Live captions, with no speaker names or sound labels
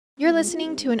You're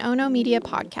listening to an Ono Media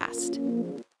podcast.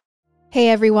 Hey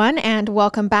everyone, and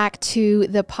welcome back to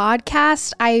the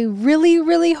podcast. I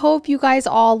really hope you guys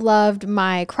all loved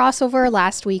my crossover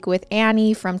last week with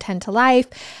Annie from 10 to Life.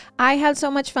 I had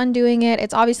so much fun doing it.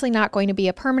 It's obviously not going to be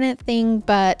a permanent thing,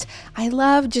 but I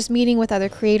love just meeting with other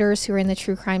creators who are in the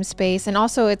true crime space. And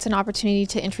also it's an opportunity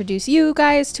to introduce you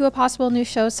guys to a possible new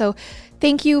show. So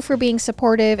thank you for being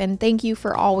supportive and thank you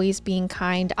for always being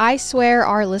kind. I swear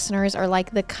our listeners are like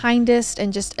the kindest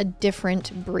and just a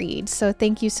different breed. So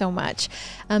thank you so much.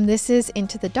 This is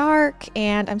Into the Dark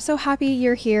and I'm so happy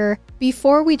you're here.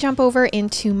 Before we jump over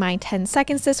into my 10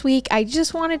 seconds this week, I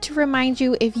just wanted to remind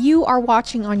you, if you are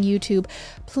watching on YouTube,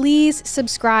 please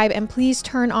subscribe and please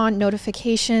turn on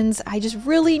notifications. I just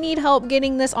really need help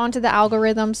getting this onto the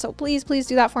algorithm. So please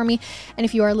do that for me. And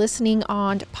if you are listening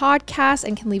on podcasts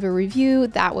and can leave a review,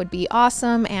 that would be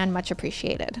awesome and much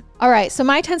appreciated. All right, so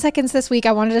my 10 seconds this week,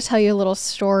 I wanted to tell you a little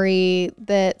story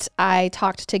that I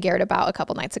talked to Garrett about a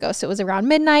couple nights ago. So it was around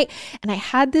midnight and I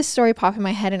had this story pop in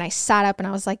my head and I sat up and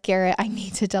I was like, Garrett, I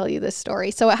need to tell you this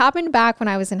story. So it happened back when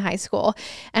I was in high school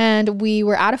and we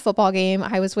were at a football game.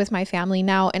 I was with my family.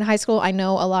 Now in high school, I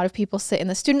know a lot of people sit in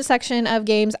the student section of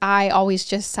games. I always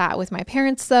just sat with my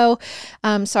parents though.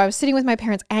 So I was sitting with my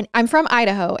parents and I'm from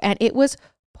Idaho and it was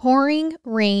pouring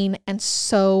rain and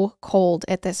so cold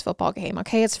at this football game.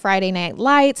 Okay. It's Friday Night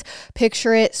Lights.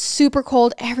 Picture it, super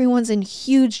cold. Everyone's in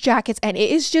huge jackets and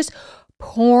it is just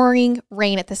pouring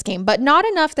rain at this game, but not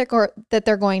enough that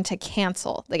they're going to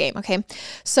cancel the game. Okay.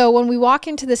 So when we walk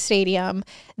into the stadium,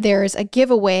 there's a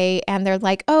giveaway and they're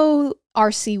like, oh,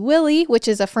 RC Willey, which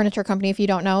is a furniture company, if you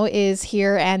don't know, is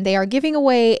here and they are giving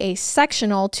away a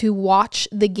sectional to watch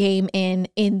the game in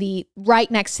the right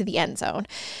next to the end zone.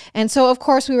 And so of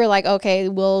course we were like, okay,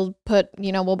 we'll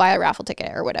buy a raffle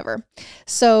ticket or whatever.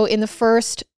 So in the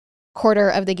first quarter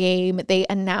of the game, they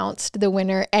announced the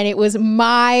winner and it was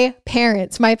my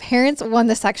parents. My parents won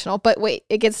the sectional, but wait,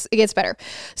 it gets better.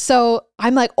 So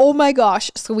I'm like, oh my gosh.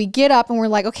 So we get up and we're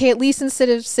like, okay, at least instead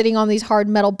of sitting on these hard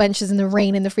metal benches in the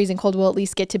rain and the freezing cold, we'll at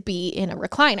least get to be in a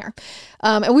recliner.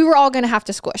 And we were all going to have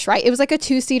to squish, right? It was like a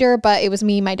 2-seater, but it was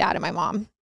me, my dad, and my mom.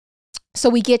 So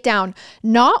we get down.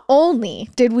 Not only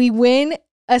did we win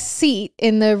a seat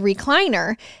in the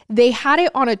recliner, they had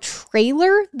it on a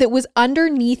trailer that was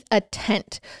underneath a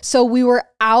tent. So we were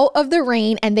out of the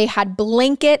rain and they had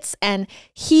blankets and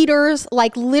heaters.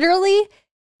 Like literally,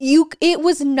 it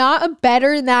was not a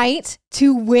better night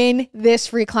to win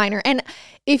this recliner. And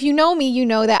if you know me, you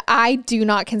know that I do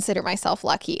not consider myself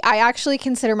lucky. I actually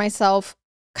consider myself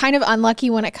kind of unlucky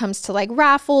when it comes to like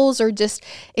raffles or just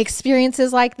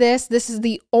experiences like this. This is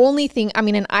the only thing, I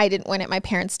mean, and I didn't win it, my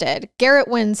parents did. Garrett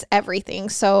wins everything,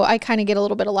 so I kind of get a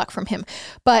little bit of luck from him.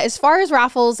 But as far as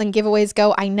raffles and giveaways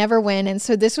go, I never win. And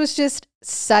so this was just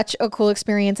such a cool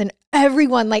experience. And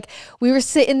everyone, like, we were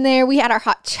sitting there, we had our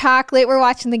hot chocolate, we're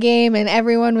watching the game, and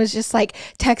everyone was just like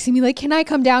texting me like, can I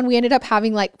come down? We ended up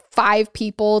having like 5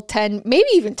 people, 10, maybe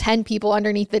even 10 people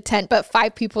underneath the tent, but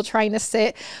 5 people trying to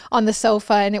sit on the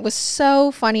sofa. And it was so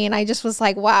funny. And I just was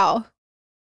like, wow,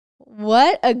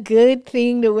 what a good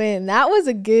thing to win. That was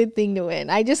a good thing to win.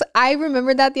 I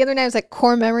remembered that the other night. I was like,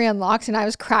 core memory unlocked, and I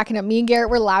was cracking up. Me and Garrett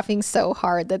were laughing so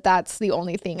hard that that's the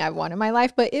only thing I've won in my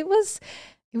life, but it was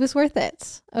worth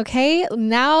it. Okay,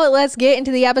 now let's get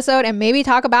into the episode and maybe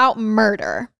talk about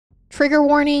murder. Trigger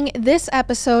warning, this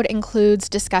episode includes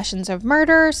discussions of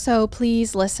murder, so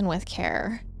please listen with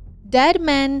care. Dead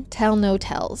men tell no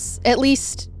tales, at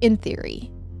least in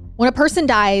theory. When a person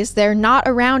dies, they're not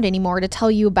around anymore to tell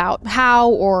you about how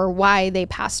or why they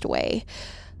passed away.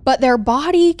 But their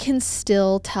body can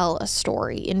still tell a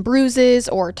story in bruises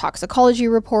or toxicology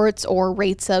reports or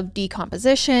rates of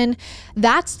decomposition.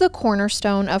 That's the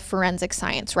cornerstone of forensic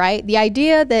science, right? The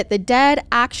idea that the dead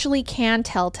actually can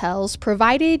tell tales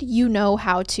provided you know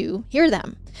how to hear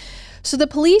them. So the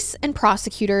police and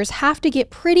prosecutors have to get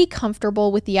pretty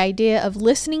comfortable with the idea of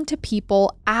listening to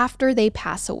people after they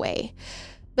pass away.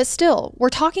 But still, we're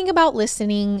talking about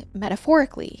listening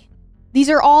metaphorically. These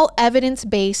are all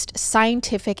evidence-based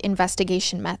scientific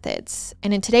investigation methods.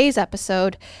 And in today's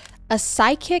episode, a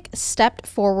psychic stepped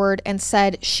forward and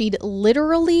said she'd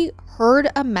literally heard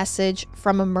a message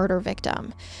from a murder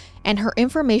victim, and her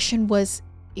information was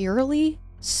eerily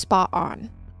spot on.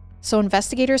 So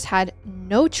investigators had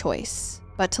no choice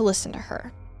but to listen to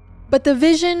her. But the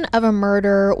vision of a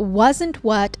murder wasn't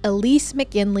what Elise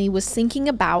McGinley was thinking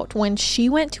about when she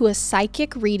went to a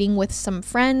psychic reading with some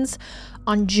friends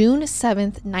on June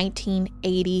 7th,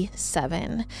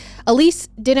 1987. Elise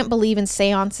didn't believe in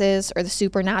seances or the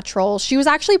supernatural. She was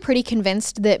actually pretty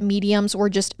convinced that mediums were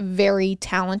just very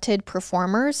talented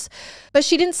performers, but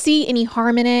she didn't see any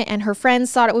harm in it, and her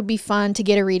friends thought it would be fun to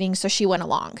get a reading, so she went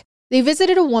along. They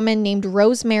visited a woman named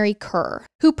Rosemary Kerr,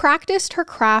 who practiced her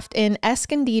craft in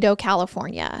Escondido,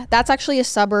 California. That's actually a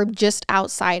suburb just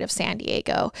outside of San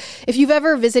Diego. If you've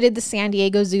ever visited the San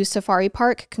Diego Zoo Safari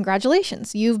Park,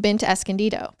 congratulations, you've been to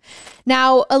Escondido.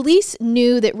 Now, Elise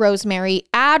knew that Rosemary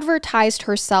advertised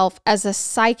herself as a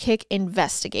psychic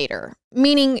investigator,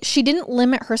 meaning she didn't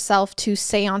limit herself to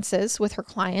seances with her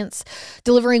clients,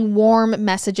 delivering warm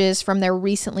messages from their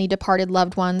recently departed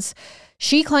loved ones.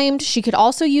 She claimed she could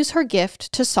also use her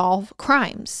gift to solve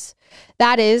crimes.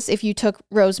 That is, if you took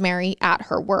Rosemary at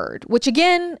her word, which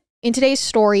again, in today's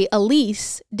story,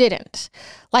 Elise didn't.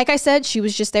 Like I said, she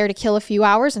was just there to kill a few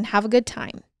hours and have a good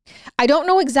time. I don't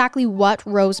know exactly what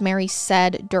Rosemary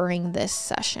said during this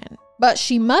session, but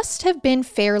she must have been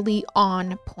fairly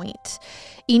on point.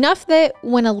 Enough that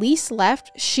when Elise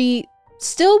left, she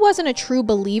still wasn't a true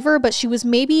believer, but she was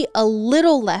maybe a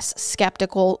little less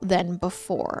skeptical than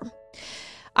before.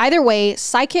 Either way,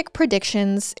 psychic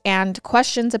predictions and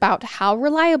questions about how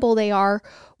reliable they are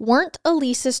weren't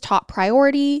Elise's top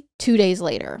priority 2 days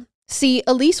later. See,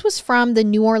 Elise was from the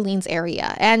New Orleans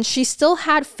area, and she still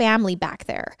had family back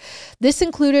there. This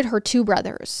included her two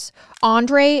brothers,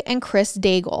 Andre and Chris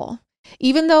Daigle.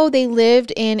 Even though they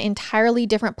lived in entirely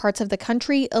different parts of the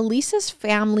country, Elise's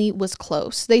family was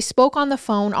close. They spoke on the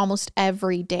phone almost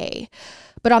every day.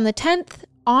 But on the 10th,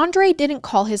 Andre didn't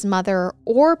call his mother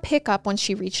or pick up when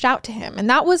she reached out to him. And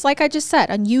that was, like I just said,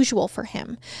 unusual for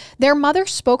him. Their mother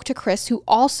spoke to Chris, who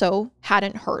also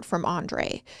hadn't heard from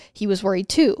Andre. He was worried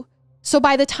too. So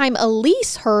by the time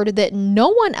Elise heard that no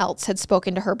one else had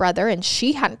spoken to her brother and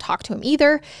she hadn't talked to him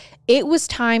either, it was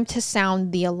time to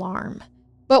sound the alarm.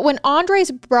 But when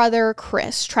Andre's brother,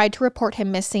 Chris, tried to report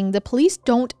him missing, the police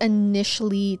don't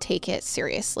initially take it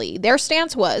seriously. Their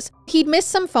stance was he'd missed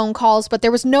some phone calls, but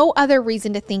there was no other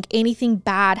reason to think anything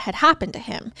bad had happened to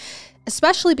him.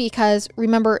 Especially because,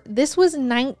 remember, this was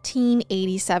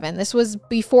 1987. This was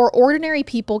before ordinary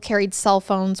people carried cell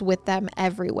phones with them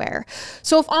everywhere.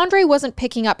 So if Andre wasn't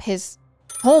picking up his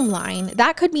home line,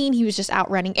 that could mean he was just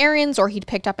out running errands, or he'd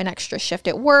picked up an extra shift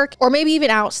at work, or maybe even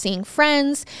out seeing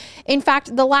friends. In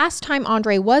fact, the last time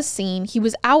Andre was seen, he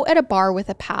was out at a bar with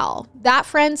a pal. That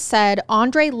friend said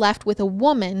Andre left with a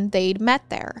woman they'd met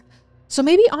there. So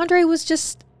maybe Andre was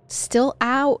just still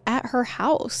out at her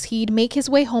house. He'd make his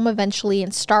way home eventually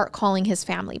and start calling his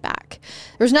family back.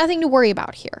 There's nothing to worry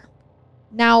about here.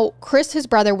 Now, Chris, his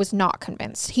brother, was not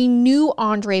convinced. He knew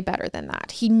Andre better than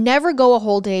that. He'd never go a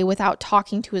whole day without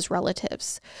talking to his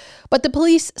relatives. But the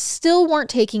police still weren't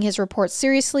taking his report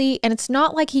seriously, and it's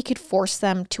not like he could force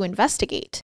them to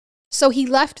investigate. So he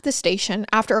left the station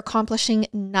after accomplishing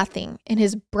nothing in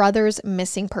his brother's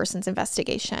missing persons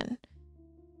investigation.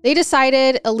 They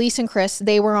decided, Elise and Chris,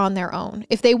 they were on their own.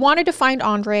 If they wanted to find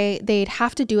Andre, they'd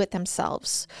have to do it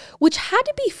themselves, which had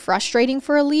to be frustrating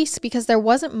for Elise because there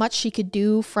wasn't much she could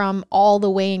do from all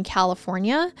the way in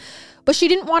California. But she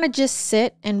didn't want to just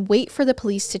sit and wait for the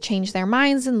police to change their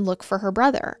minds and look for her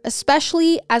brother,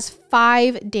 especially as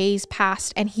 5 days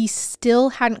passed and he still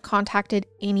hadn't contacted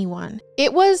anyone.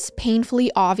 It was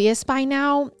painfully obvious by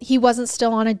now he wasn't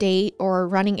still on a date or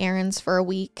running errands for a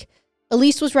week.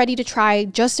 Elise was ready to try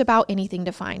just about anything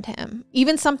to find him,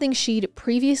 even something she'd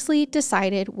previously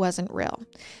decided wasn't real.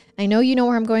 I know you know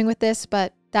where I'm going with this,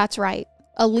 but that's right.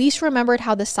 Elise remembered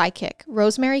how the psychic,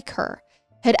 Rosemary Kerr,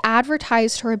 had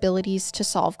advertised her abilities to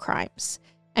solve crimes.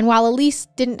 And while Elise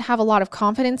didn't have a lot of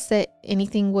confidence that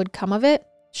anything would come of it,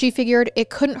 she figured it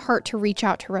couldn't hurt to reach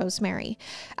out to Rosemary,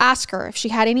 ask her if she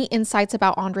had any insights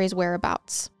about Andre's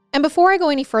whereabouts. And before I go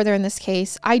any further in this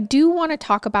case, I do want to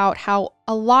talk about how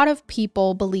a lot of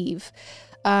people believe,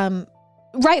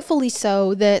 rightfully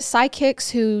so, that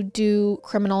psychics who do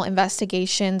criminal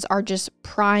investigations are just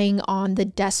prying on the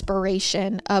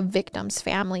desperation of victims'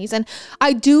 families. And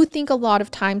I do think a lot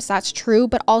of times that's true,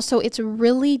 but also it's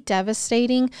really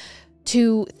devastating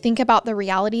to think about the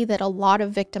reality that a lot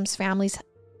of victims' families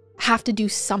have to do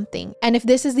something. And if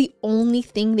this is the only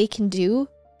thing they can do,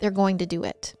 they're going to do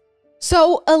it.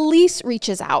 So Elise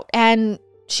reaches out and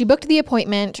she booked the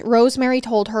appointment. Rosemary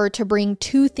told her to bring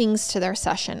 2 things to their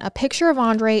session, a picture of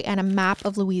Andre and a map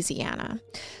of Louisiana.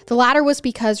 The latter was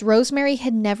because Rosemary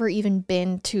had never even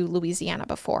been to Louisiana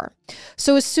before.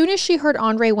 So as soon as she heard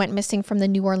Andre went missing from the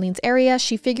New Orleans area,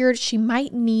 she figured she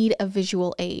might need a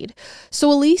visual aid.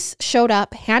 So Elise showed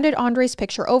up, handed Andre's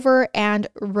picture over, and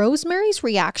Rosemary's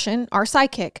reaction, our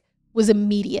psychic, was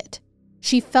immediate.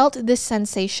 She felt this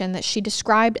sensation that she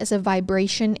described as a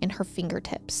vibration in her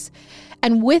fingertips.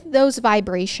 And with those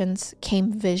vibrations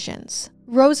came visions.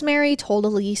 Rosemary told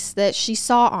Elise that she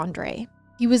saw Andre.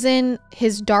 He was in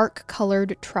his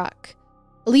dark-colored truck.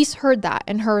 Elise heard that,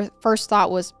 and her first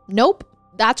thought was, nope,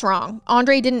 that's wrong.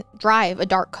 Andre didn't drive a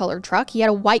dark-colored truck. He had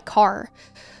a white car.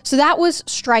 So that was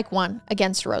strike one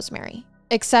against Rosemary.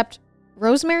 Except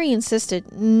Rosemary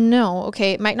insisted, no,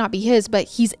 okay, it might not be his, but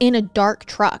he's in a dark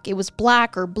truck. It was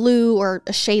black or blue or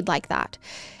a shade like that.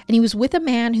 And he was with a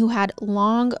man who had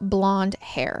long blonde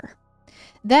hair.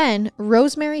 Then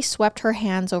Rosemary swept her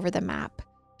hands over the map.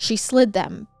 She slid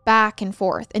them back and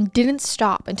forth and didn't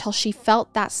stop until she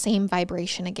felt that same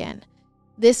vibration again.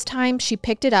 This time she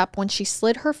picked it up when she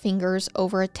slid her fingers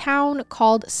over a town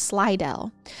called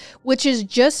Slidell, which is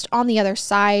just on the other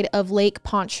side of Lake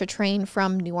Pontchartrain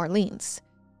from New Orleans.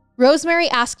 Rosemary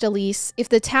asked Elise if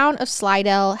the town of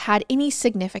Slidell had any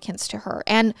significance to her,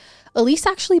 and Elise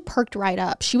actually perked right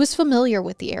up. She was familiar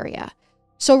with the area.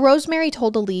 So Rosemary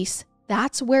told Elise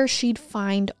that's where she'd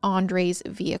find Andre's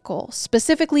vehicle,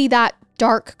 specifically that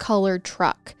dark-colored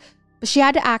truck. But she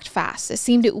had to act fast. It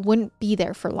seemed it wouldn't be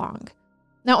there for long.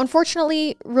 Now,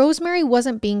 unfortunately, Rosemary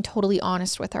wasn't being totally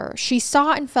honest with her. She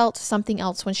saw and felt something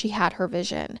else when she had her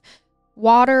vision.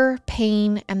 Water,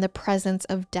 pain, and the presence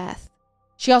of death.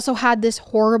 She also had this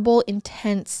horrible,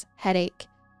 intense headache.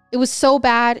 It was so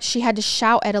bad, she had to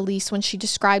shout at Elise when she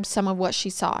described some of what she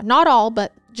saw. Not all,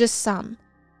 but just some.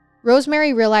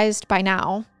 Rosemary realized by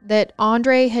now that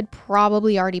Andre had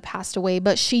probably already passed away,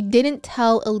 but she didn't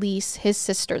tell Elise, his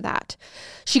sister, that.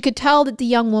 She could tell that the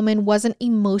young woman wasn't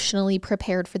emotionally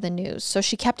prepared for the news, so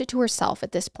she kept it to herself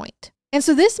at this point. And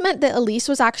so this meant that Elise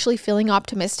was actually feeling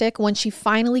optimistic when she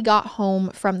finally got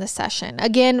home from the session.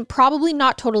 Again, probably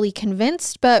not totally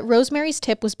convinced, but Rosemary's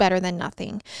tip was better than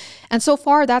nothing. And so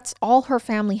far, that's all her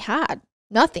family had.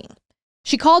 Nothing.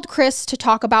 She called Chris to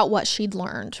talk about what she'd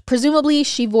learned. Presumably,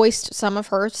 she voiced some of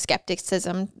her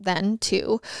skepticism then,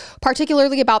 too,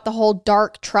 particularly about the whole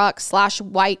dark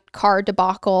truck/white car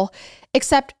debacle,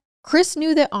 except Chris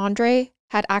knew that Andre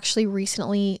had actually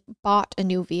recently bought a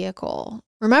new vehicle.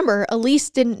 Remember,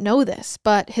 Elise didn't know this,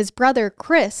 but his brother,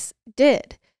 Chris,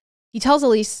 did. He tells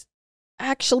Elise,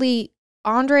 actually,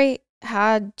 Andre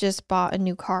had just bought a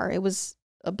new car. It was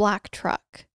a black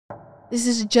truck. This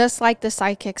is just like the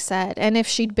psychic said, and if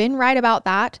she'd been right about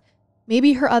that,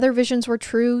 maybe her other visions were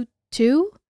true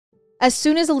too? As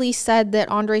soon as Elise said that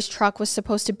Andre's truck was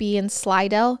supposed to be in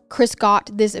Slidell, Chris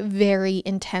got this very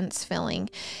intense feeling.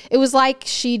 It was like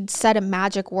she'd said a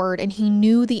magic word and he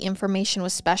knew the information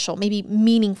was special, maybe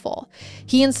meaningful.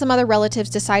 He and some other relatives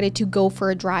decided to go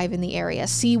for a drive in the area,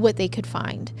 see what they could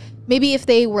find. Maybe if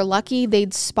they were lucky,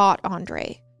 they'd spot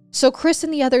Andre. So Chris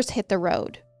and the others hit the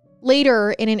road.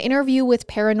 Later, in an interview with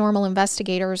paranormal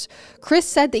investigators, Chris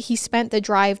said that he spent the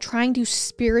drive trying to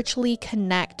spiritually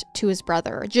connect to his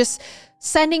brother, just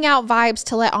sending out vibes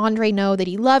to let Andre know that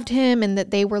he loved him and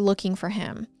that they were looking for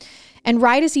him. And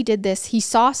right as he did this, he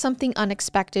saw something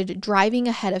unexpected driving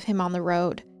ahead of him on the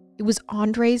road. It was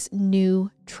Andre's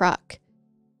new truck.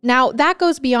 Now, that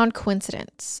goes beyond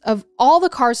coincidence. Of all the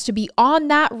cars to be on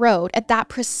that road at that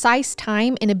precise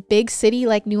time in a big city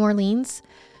like New Orleans,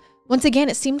 once again,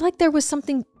 it seemed like there was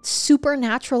something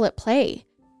supernatural at play.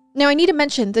 Now, I need to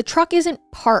mention, the truck isn't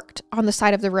parked on the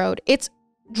side of the road. It's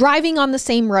driving on the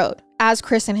same road as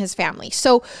Chris and his family.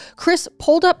 So Chris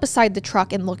pulled up beside the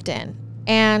truck and looked in,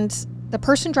 and the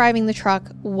person driving the truck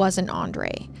wasn't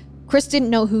Andre. Chris didn't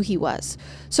know who he was.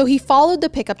 So he followed the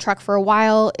pickup truck for a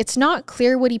while. It's not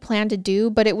clear what he planned to do,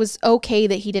 but it was okay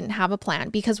that he didn't have a plan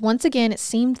because once again, it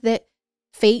seemed that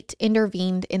fate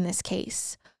intervened in this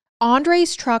case.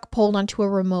 Andre's truck pulled onto a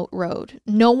remote road.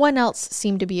 No one else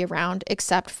seemed to be around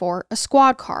except for a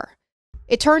squad car.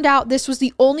 It turned out this was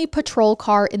the only patrol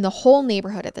car in the whole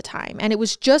neighborhood at the time, and it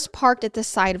was just parked at the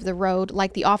side of the road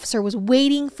like the officer was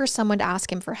waiting for someone to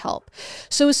ask him for help.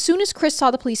 So as soon as Chris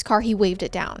saw the police car, he waved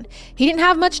it down. He didn't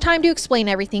have much time to explain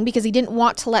everything because he didn't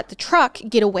want to let the truck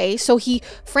get away, so he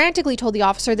frantically told the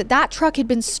officer that that truck had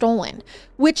been stolen,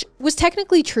 which was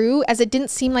technically true as it didn't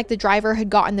seem like the driver had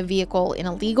gotten the vehicle in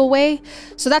a legal way.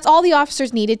 So that's all the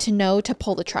officers needed to know to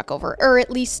pull the truck over, or at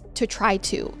least to try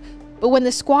to. But when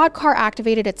the squad car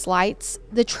activated its lights,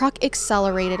 the truck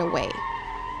accelerated away.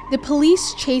 The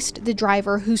police chased the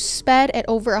driver, who sped at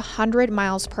over 100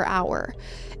 miles per hour.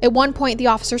 At one point, the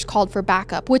officers called for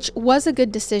backup, which was a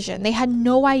good decision. They had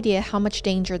no idea how much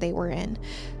danger they were in.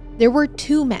 There were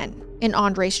 2 men in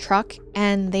Andre's truck,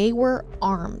 and they were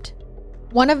armed.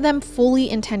 One of them fully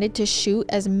intended to shoot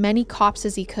as many cops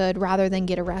as he could rather than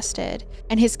get arrested,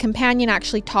 and his companion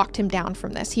actually talked him down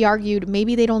from this. He argued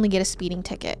maybe they'd only get a speeding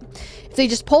ticket. If they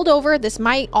just pulled over, this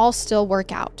might all still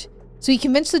work out. So he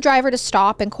convinced the driver to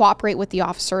stop and cooperate with the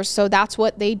officers, so that's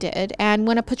what they did. And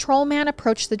when a patrolman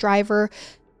approached the driver,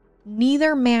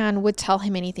 neither man would tell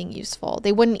him anything useful.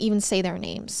 They wouldn't even say their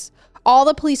names. All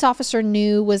the police officer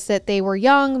knew was that they were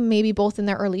young, maybe both in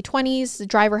their early 20s. The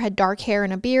driver had dark hair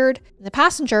and a beard. And the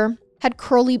passenger had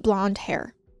curly blonde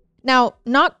hair. Now,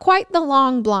 not quite the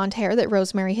long blonde hair that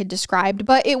Rosemary had described,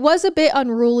 but it was a bit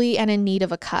unruly and in need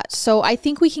of a cut. So I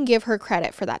think we can give her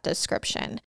credit for that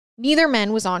description. Neither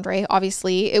man was Andre,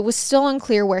 obviously. It was still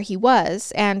unclear where he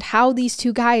was and how these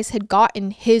two guys had got in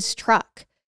his truck.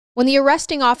 When the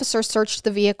arresting officer searched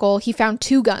the vehicle, he found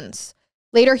 2 guns.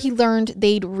 Later, he learned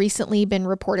they'd recently been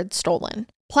reported stolen.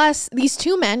 Plus, these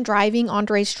 2 men driving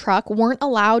Andre's truck weren't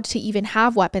allowed to even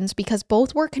have weapons because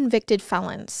both were convicted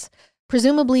felons,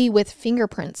 presumably with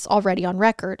fingerprints already on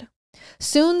record.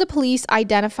 Soon, the police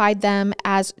identified them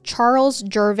as Charles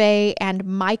Gervais and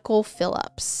Michael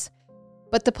Phillips.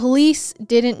 But the police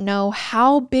didn't know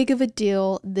how big of a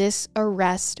deal this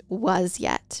arrest was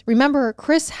yet. Remember,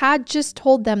 Chris had just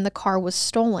told them the car was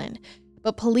stolen.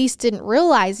 But police didn't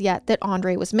realize yet that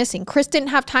Andre was missing. Chris didn't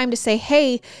have time to say,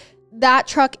 hey, that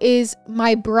truck is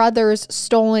my brother's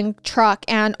stolen truck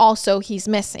and also he's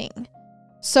missing.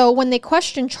 So when they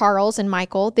questioned Charles and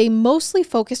Michael, they mostly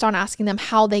focused on asking them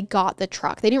how they got the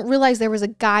truck. They didn't realize there was a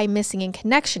guy missing in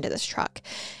connection to this truck.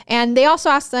 And they also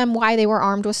asked them why they were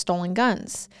armed with stolen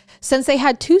guns. Since they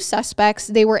had 2 suspects,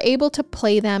 they were able to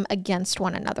play them against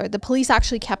one another. The police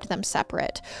actually kept them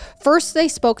separate. First, they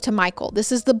spoke to Michael.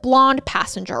 This is the blonde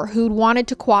passenger who'd wanted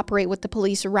to cooperate with the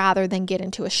police rather than get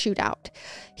into a shootout.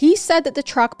 He said that the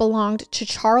truck belonged to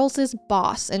Charles's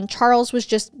boss, and Charles was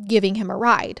just giving him a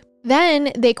ride.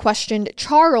 Then they questioned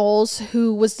Charles,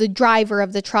 who was the driver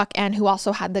of the truck and who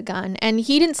also had the gun, and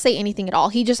he didn't say anything at all.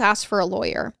 He just asked for a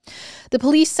lawyer. The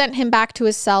police sent him back to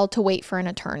his cell to wait for an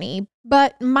attorney.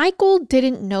 But Michael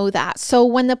didn't know that. So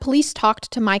when the police talked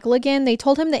to Michael again, they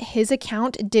told him that his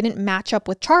account didn't match up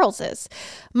with Charles's.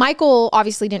 Michael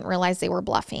obviously didn't realize they were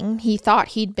bluffing. He thought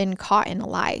he'd been caught in a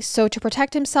lie. So to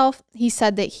protect himself, he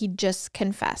said that he'd just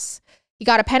confess. He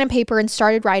got a pen and paper and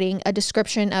started writing a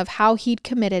description of how he'd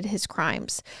committed his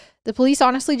crimes. The police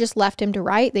honestly just left him to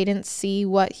write. They didn't see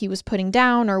what he was putting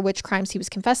down or which crimes he was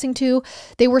confessing to.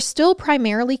 They were still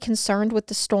primarily concerned with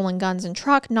the stolen guns and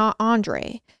truck, not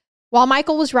Andre. While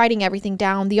Michael was writing everything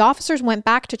down, the officers went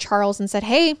back to Charles and said,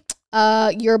 hey,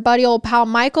 your buddy old pal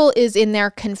Michael is in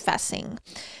there confessing.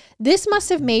 This must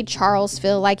have made Charles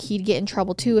feel like he'd get in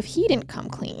trouble too if he didn't come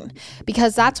clean,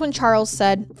 because that's when Charles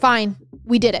said, fine,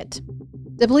 we did it.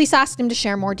 The police asked him to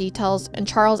share more details, and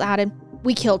Charles added,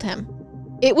 we killed him.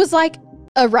 It was like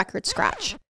a record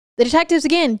scratch. The detectives,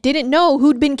 again, didn't know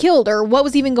who'd been killed or what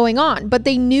was even going on, but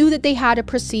they knew that they had to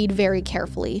proceed very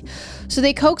carefully. So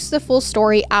they coaxed the full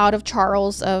story out of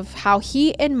Charles of how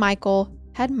he and Michael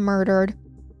had murdered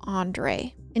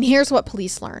Andre. And here's what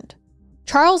police learned.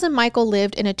 Charles and Michael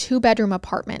lived in a 2-bedroom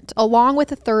apartment, along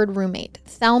with a 3rd roommate,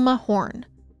 Thelma Horn.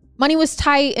 Money was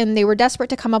tight and they were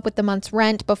desperate to come up with the month's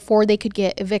rent before they could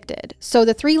get evicted. So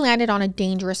the 3 landed on a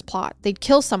dangerous plot. They'd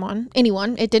kill someone,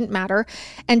 anyone, it didn't matter,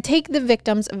 and take the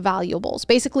victim's valuables,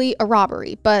 basically a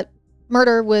robbery, but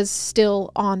murder was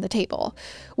still on the table.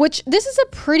 Which, this is a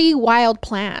pretty wild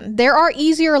plan. There are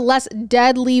easier, less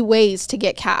deadly ways to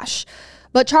get cash.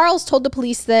 But Charles told the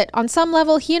police that on some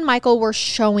level, he and Michael were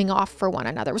showing off for one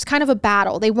another. It was kind of a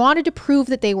battle. They wanted to prove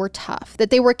that they were tough,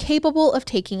 that they were capable of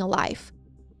taking a life.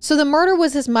 So the murder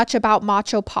was as much about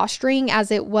macho posturing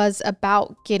as it was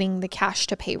about getting the cash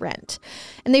to pay rent.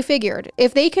 And they figured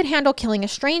if they could handle killing a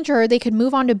stranger, they could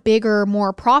move on to bigger,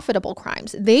 more profitable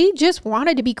crimes. They just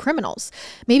wanted to be criminals,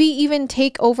 maybe even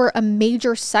take over a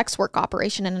major sex work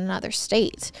operation in another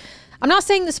state. I'm not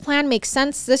saying this plan makes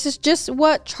sense. This is just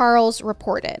what Charles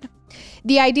reported.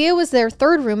 The idea was their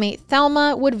 3rd roommate,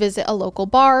 Thelma, would visit a local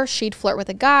bar. She'd flirt with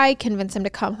a guy, convince him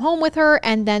to come home with her,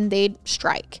 and then they'd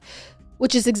strike.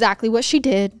 Which is exactly what she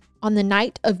did on the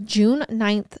night of June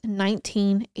 9th,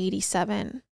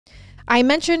 1987. I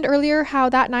mentioned earlier how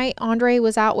that night Andre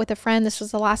was out with a friend. This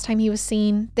was the last time he was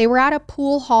seen. They were at a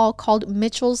pool hall called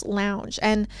Mitchell's Lounge,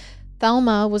 and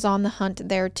Thelma was on the hunt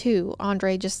there too.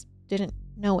 Andre just didn't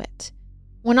know it.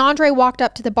 When Andre walked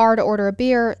up to the bar to order a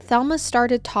beer, Thelma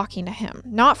started talking to him.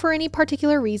 Not for any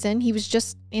particular reason. He was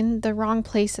just in the wrong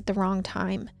place at the wrong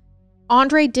time.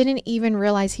 Andre didn't even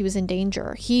realize he was in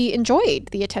danger. He enjoyed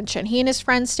the attention. He and his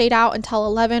friends stayed out until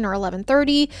 11 or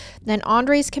 11:30. Then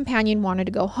Andre's companion wanted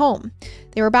to go home.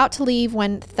 They were about to leave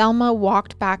when Thelma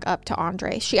walked back up to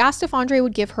Andre. She asked if Andre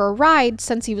would give her a ride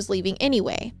since he was leaving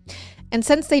anyway. And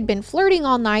since they'd been flirting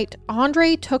all night,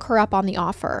 Andre took her up on the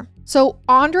offer. So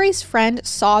Andre's friend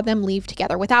saw them leave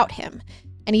together without him,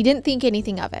 and he didn't think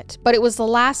anything of it, but it was the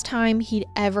last time he'd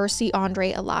ever see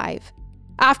Andre alive.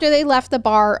 After they left the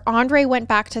bar, Andre went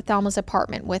back to Thelma's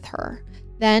apartment with her.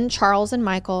 Then Charles and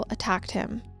Michael attacked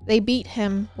him. They beat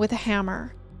him with a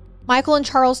hammer. Michael and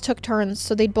Charles took turns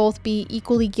so they'd both be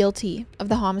equally guilty of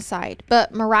the homicide,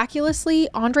 but miraculously,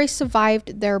 Andre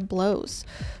survived their blows.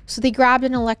 So they grabbed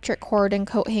an electric cord and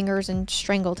coat hangers and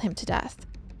strangled him to death.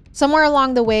 Somewhere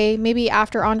along the way, maybe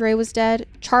after Andre was dead,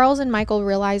 Charles and Michael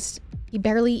realized he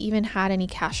barely even had any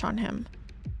cash on him.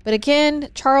 But again,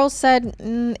 Charles said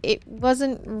it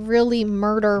wasn't really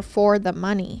murder for the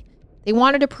money. They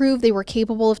wanted to prove they were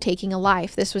capable of taking a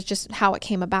life. This was just how it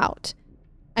came about.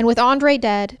 And with Andre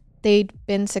dead, they'd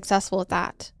been successful at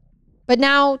that. But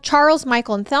now, Charles,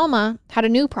 Michael, and Thelma had a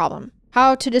new problem: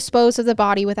 how to dispose of the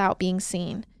body without being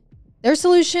seen. Their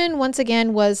solution, once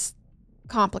again, was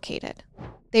complicated.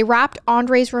 They wrapped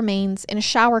Andre's remains in a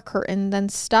shower curtain, then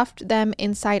stuffed them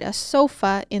inside a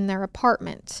sofa in their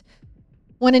apartment.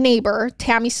 When a neighbor,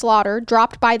 Tammy Slaughter,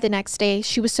 dropped by the next day,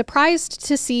 she was surprised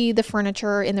to see the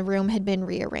furniture in the room had been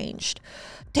rearranged.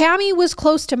 Tammy was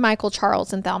close to Michael,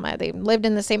 Charles, and Thelma. They lived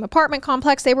in the same apartment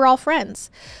complex. They were all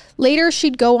friends. Later,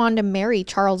 she'd go on to marry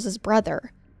Charles's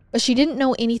brother, but she didn't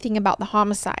know anything about the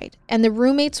homicide, and the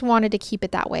roommates wanted to keep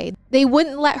it that way. They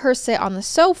wouldn't let her sit on the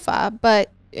sofa,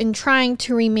 but in trying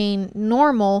to remain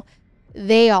normal,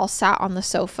 they all sat on the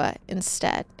sofa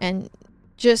instead. And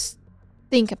just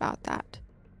think about that.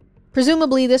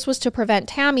 Presumably, this was to prevent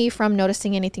Tammy from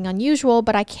noticing anything unusual,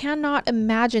 but I cannot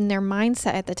imagine their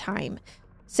mindset at the time.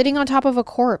 Sitting on top of a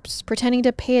corpse, pretending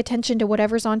to pay attention to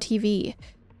whatever's on TV,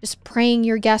 just praying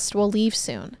your guest will leave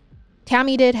soon.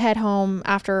 Tammy did head home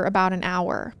after about an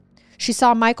hour. She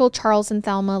saw Michael, Charles, and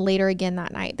Thelma later again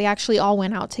that night. They actually all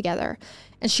went out together,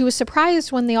 and she was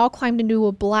surprised when they all climbed into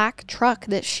a black truck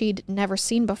that she'd never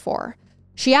seen before.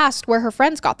 She asked where her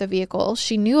friends got the vehicle.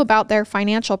 She knew about their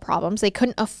financial problems. They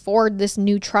couldn't afford this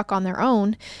new truck on their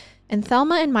own. And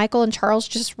Thelma and Michael and Charles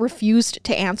just refused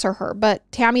to answer her, but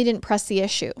Tammy didn't press the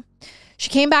issue. She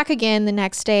came back again the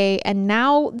next day, and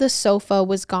now the sofa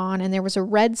was gone and there was a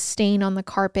red stain on the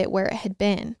carpet where it had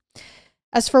been.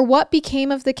 As for what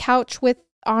became of the couch with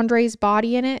Andre's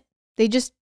body in it, they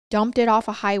just dumped it off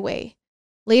a highway.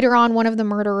 Later on, one of the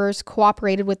murderers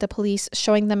cooperated with the police,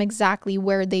 showing them exactly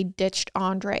where they ditched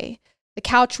Andre. The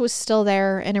couch was still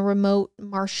there in a remote,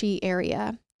 marshy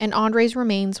area, and Andre's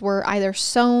remains were either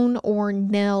sewn or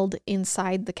nailed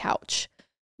inside the couch.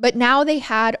 But now they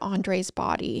had Andre's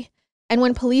body. And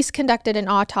when police conducted an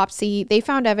autopsy, they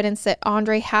found evidence that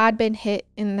Andre had been hit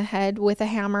in the head with a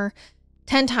hammer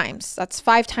 10 times. That's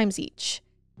 5 times each.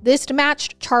 This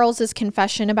matched Charles's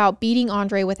confession about beating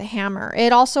Andre with a hammer.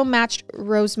 It also matched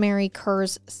Rosemary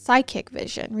Kerr's psychic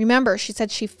vision. Remember, she said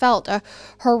she felt a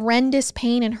horrendous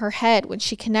pain in her head when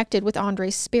she connected with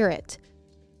Andre's spirit.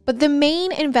 But the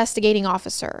main investigating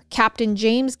officer, Captain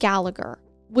James Gallagher,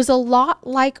 was a lot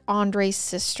like Andre's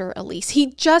sister, Elise. He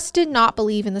just did not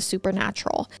believe in the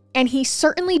supernatural, and he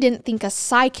certainly didn't think a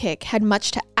psychic had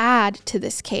much to add to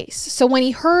this case. So when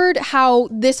he heard how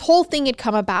this whole thing had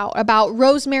come about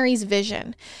Rosemary's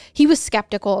vision, he was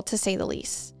skeptical, to say the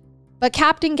least. But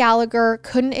Captain Gallagher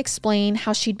couldn't explain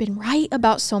how she'd been right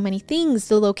about so many things: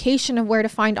 the location of where to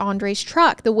find Andre's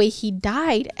truck, the way he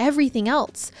died, everything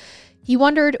else. He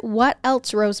wondered what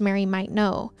else Rosemary might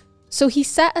know. So he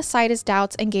set aside his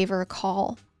doubts and gave her a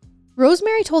call.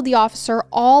 Rosemary told the officer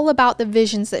all about the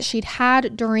visions that she'd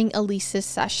had during Elise's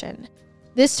session.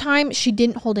 This time, she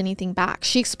didn't hold anything back.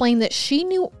 She explained that she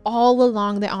knew all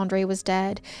along that Andre was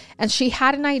dead, and she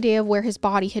had an idea of where his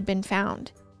body had been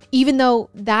found, even though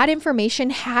that information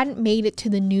hadn't made it to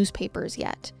the newspapers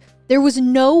yet. There was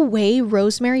no way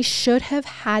Rosemary should have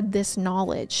had this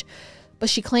knowledge, but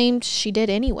she claimed she did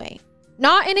anyway.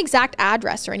 Not an exact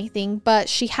address or anything, but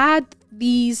she had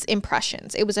these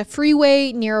impressions. It was a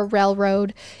freeway near a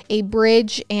railroad, a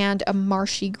bridge, and a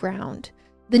marshy ground.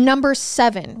 The number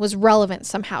 7 was relevant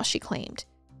somehow, she claimed.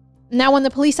 Now, when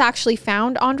the police actually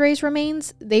found Andre's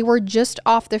remains, they were just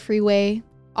off the freeway,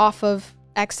 off of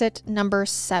exit number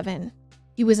 7.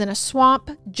 He was in a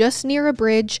swamp just near a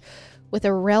bridge with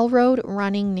a railroad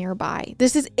running nearby.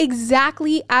 This is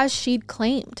exactly as she'd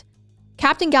claimed.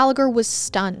 Captain Gallagher was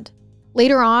stunned.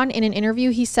 Later on in an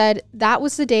interview, he said that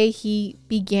was the day he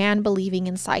began believing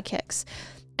in psychics.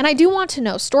 And I do want to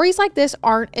know, stories like this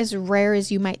aren't as rare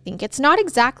as you might think. It's not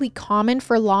exactly common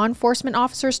for law enforcement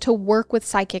officers to work with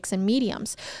psychics and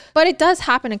mediums, but it does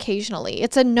happen occasionally.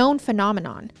 It's a known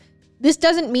phenomenon. This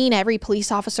doesn't mean every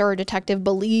police officer or detective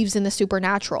believes in the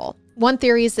supernatural. One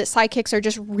theory is that psychics are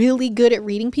just really good at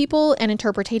reading people and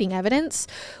interpreting evidence,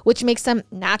 which makes them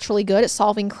naturally good at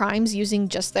solving crimes using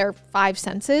just their 5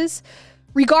 senses.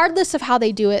 Regardless of how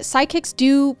they do it, psychics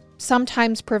do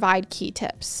sometimes provide key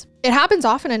tips. It happens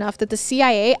often enough that the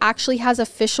CIA actually has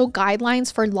official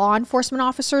guidelines for law enforcement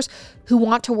officers who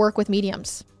want to work with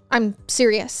mediums. I'm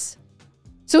serious.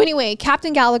 So anyway,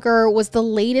 Captain Gallagher was the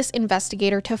latest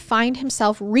investigator to find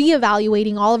himself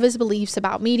reevaluating all of his beliefs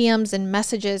about mediums and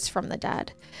messages from the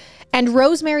dead. And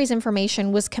Rosemary's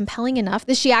information was compelling enough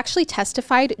that she actually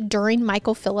testified during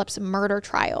Michael Phillips' murder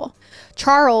trial.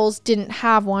 Charles didn't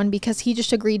have one because he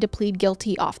just agreed to plead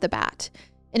guilty off the bat.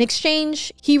 In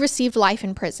exchange, he received life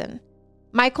in prison.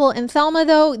 Michael and Thelma,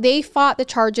 though, they fought the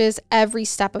charges every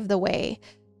step of the way.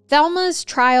 Thelma's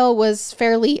trial was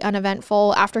fairly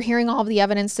uneventful. After hearing all of the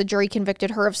evidence, the jury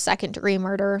convicted her of second-degree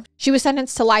murder. She was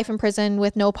sentenced to life in prison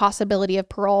with no possibility of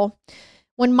parole.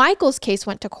 When Michael's case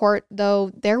went to court,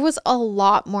 though, there was a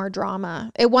lot more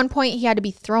drama. At one point, he had to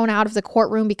be thrown out of the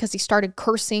courtroom because he started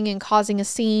cursing and causing a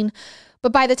scene.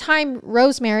 But by the time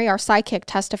Rosemary, our psychic,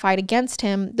 testified against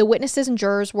him, the witnesses and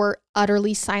jurors were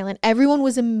utterly silent. Everyone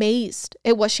was amazed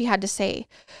at what she had to say,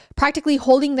 practically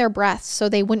holding their breaths so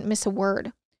they wouldn't miss a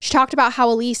word. She talked about how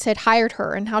Elise had hired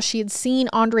her and how she had seen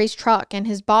Andre's truck and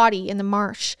his body in the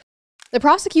marsh. The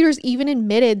prosecutors even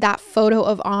admitted that photo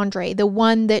of Andre, the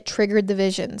one that triggered the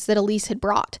visions that Elise had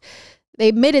brought. They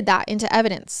admitted that into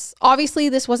evidence. Obviously,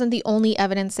 this wasn't the only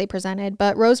evidence they presented,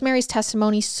 but Rosemary's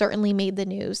testimony certainly made the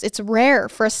news. It's rare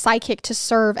for a psychic to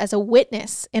serve as a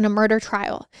witness in a murder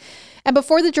trial. And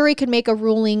before the jury could make a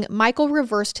ruling, Michael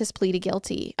reversed his plea to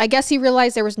guilty. I guess he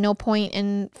realized there was no point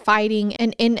in fighting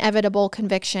an inevitable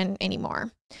conviction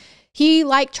anymore. He,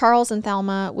 like Charles and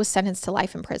Thelma, was sentenced to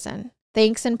life in prison,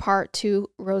 thanks in part to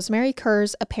Rosemary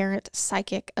Kerr's apparent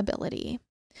psychic ability.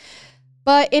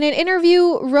 But in an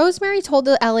interview, Rosemary told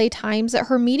the LA Times that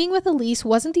her meeting with Elise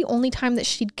wasn't the only time that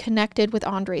she'd connected with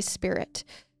Andre's spirit.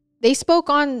 They spoke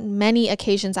on many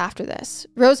occasions after this.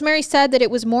 Rosemary said that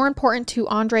it was more important to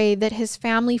Andre that his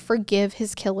family forgive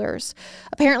his killers.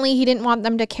 Apparently, he didn't want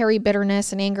them to carry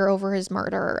bitterness and anger over his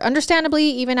murder. Understandably,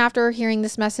 even after hearing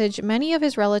this message, many of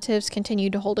his relatives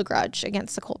continued to hold a grudge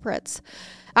against the culprits.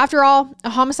 After all, a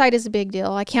homicide is a big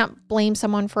deal. I can't blame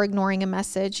someone for ignoring a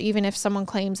message, even if someone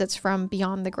claims it's from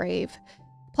beyond the grave.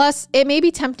 Plus, it may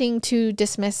be tempting to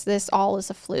dismiss this all as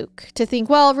a fluke, to think,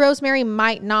 well, Rosemary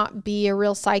might not be a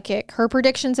real psychic. Her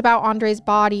predictions about Andre's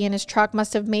body and his truck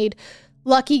must have made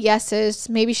lucky guesses.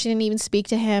 Maybe she didn't even speak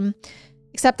to him.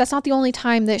 Except that's not the only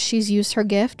time that she's used her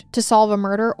gift to solve a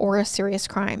murder or a serious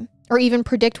crime, or even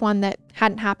predict one that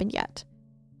hadn't happened yet.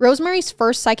 Rosemary's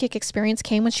first psychic experience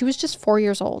came when she was just 4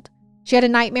 years old. She had a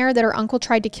nightmare that her uncle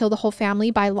tried to kill the whole family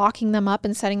by locking them up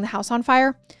and setting the house on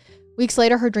fire. Weeks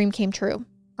later, her dream came true.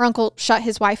 Her uncle shut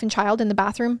his wife and child in the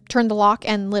bathroom, turned the lock,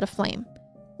 and lit a flame.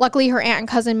 Luckily, her aunt and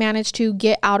cousin managed to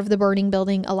get out of the burning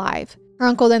building alive. Her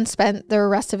uncle then spent the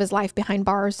rest of his life behind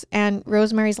bars, and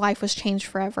Rosemary's life was changed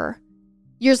forever.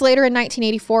 Years later, in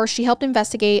 1984, she helped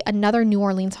investigate another New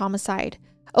Orleans homicide.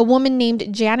 A woman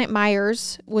named Janet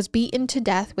Myers was beaten to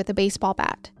death with a baseball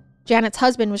bat. Janet's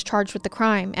husband was charged with the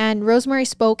crime, and Rosemary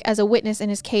spoke as a witness in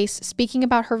his case, speaking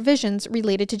about her visions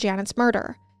related to Janet's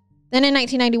murder. Then in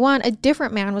 1991, a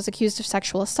different man was accused of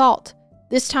sexual assault.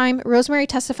 This time, Rosemary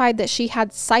testified that she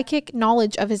had psychic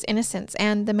knowledge of his innocence,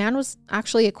 and the man was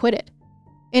actually acquitted.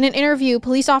 In an interview,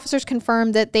 police officers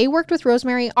confirmed that they worked with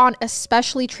Rosemary on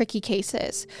especially tricky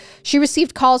cases. She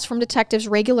received calls from detectives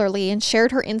regularly and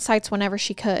shared her insights whenever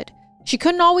she could. She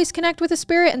couldn't always connect with a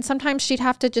spirit, and sometimes she'd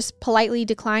have to just politely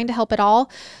decline to help at all.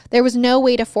 There was no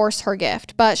way to force her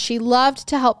gift, but she loved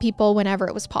to help people whenever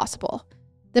it was possible.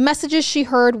 The messages she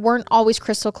heard weren't always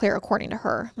crystal clear, according to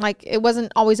her. Like, it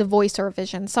wasn't always a voice or a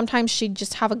vision. Sometimes she'd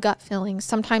just have a gut feeling.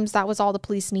 Sometimes that was all the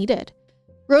police needed.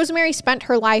 Rosemary spent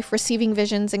her life receiving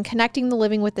visions and connecting the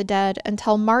living with the dead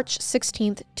until March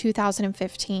 16th,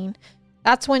 2015.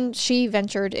 That's when she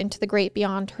ventured into the great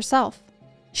beyond herself.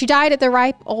 She died at the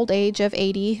ripe old age of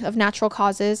 80 of natural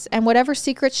causes, and whatever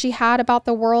secrets she had about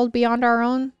the world beyond our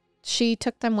own, she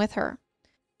took them with her.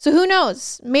 So who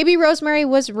knows? Maybe Rosemary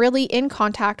was really in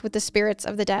contact with the spirits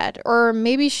of the dead, or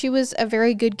maybe she was a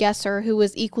very good guesser who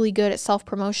was equally good at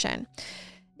self-promotion.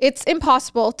 It's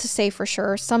impossible to say for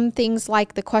sure. Some things,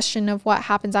 like the question of what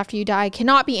happens after you die,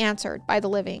 cannot be answered by the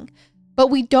living. But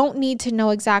we don't need to know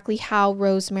exactly how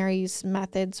Rosemary's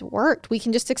methods worked. We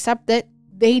can just accept that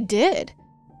they did.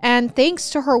 And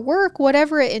thanks to her work,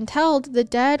 whatever it entailed, the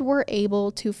dead were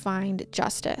able to find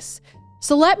justice.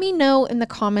 So let me know in the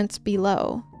comments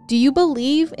below. Do you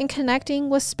believe in connecting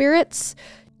with spirits?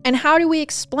 And how do we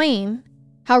explain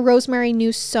how Rosemary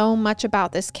knew so much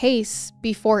about this case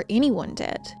before anyone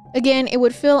did? Again, it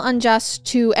would feel unjust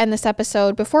to end this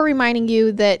episode before reminding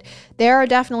you that there are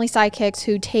definitely psychics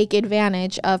who take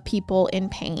advantage of people in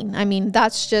pain. I mean,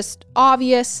 that's just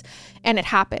obvious and it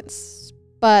happens.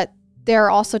 But there are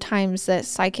also times that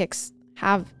psychics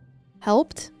have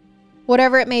helped.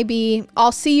 Whatever it may be,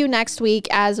 I'll see you next week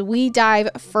as we dive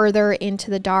further into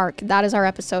the dark. That is our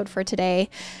episode for today.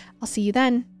 I'll see you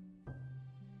then.